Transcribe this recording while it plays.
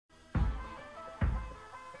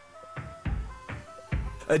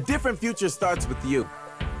A different future starts with you.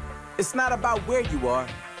 It's not about where you are,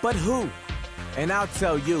 but who. And I'll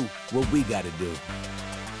tell you what we gotta do.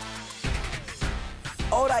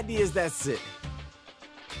 Old ideas, that's it.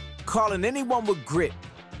 Calling anyone with grit.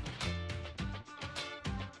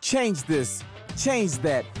 Change this, change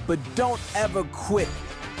that, but don't ever quit.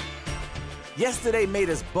 Yesterday made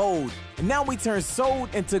us bold, and now we turn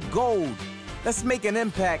sold into gold. Let's make an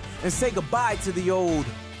impact and say goodbye to the old.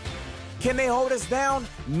 Can they hold us down?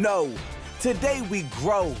 No. Today we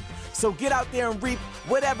grow. So get out there and reap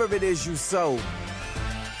whatever it is you sow.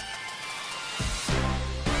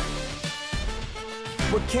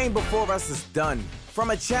 What came before us is done.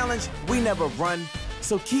 From a challenge, we never run.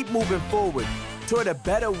 So keep moving forward toward a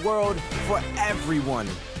better world for everyone.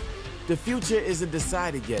 The future isn't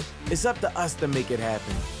decided yet. It's up to us to make it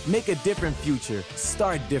happen. Make a different future.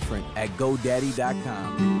 Start different at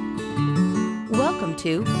GoDaddy.com. Welcome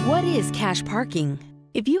to What is Cash Parking?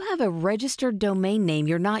 If you have a registered domain name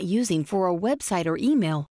you're not using for a website or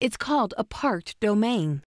email, it's called a parked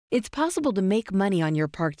domain. It's possible to make money on your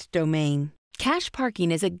parked domain. Cash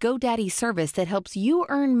Parking is a GoDaddy service that helps you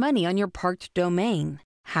earn money on your parked domain.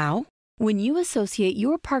 How? When you associate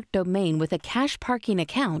your parked domain with a Cash Parking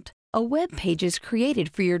account, a web page is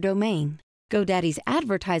created for your domain. GoDaddy's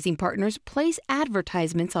advertising partners place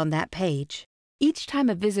advertisements on that page. Each time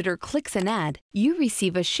a visitor clicks an ad, you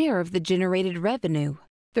receive a share of the generated revenue.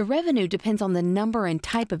 The revenue depends on the number and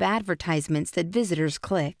type of advertisements that visitors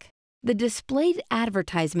click. The displayed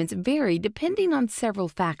advertisements vary depending on several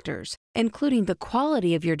factors, including the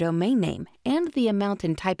quality of your domain name and the amount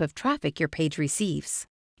and type of traffic your page receives.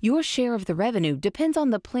 Your share of the revenue depends on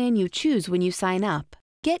the plan you choose when you sign up.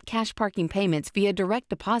 Get Cash Parking payments via direct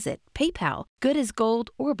deposit, PayPal, Good as Gold,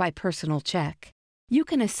 or by personal check. You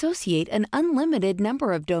can associate an unlimited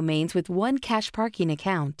number of domains with one Cash Parking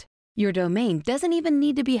account. Your domain doesn't even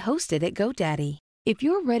need to be hosted at GoDaddy. If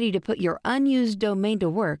you're ready to put your unused domain to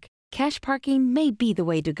work, Cash Parking may be the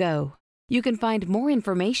way to go. You can find more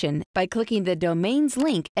information by clicking the domains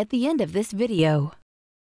link at the end of this video.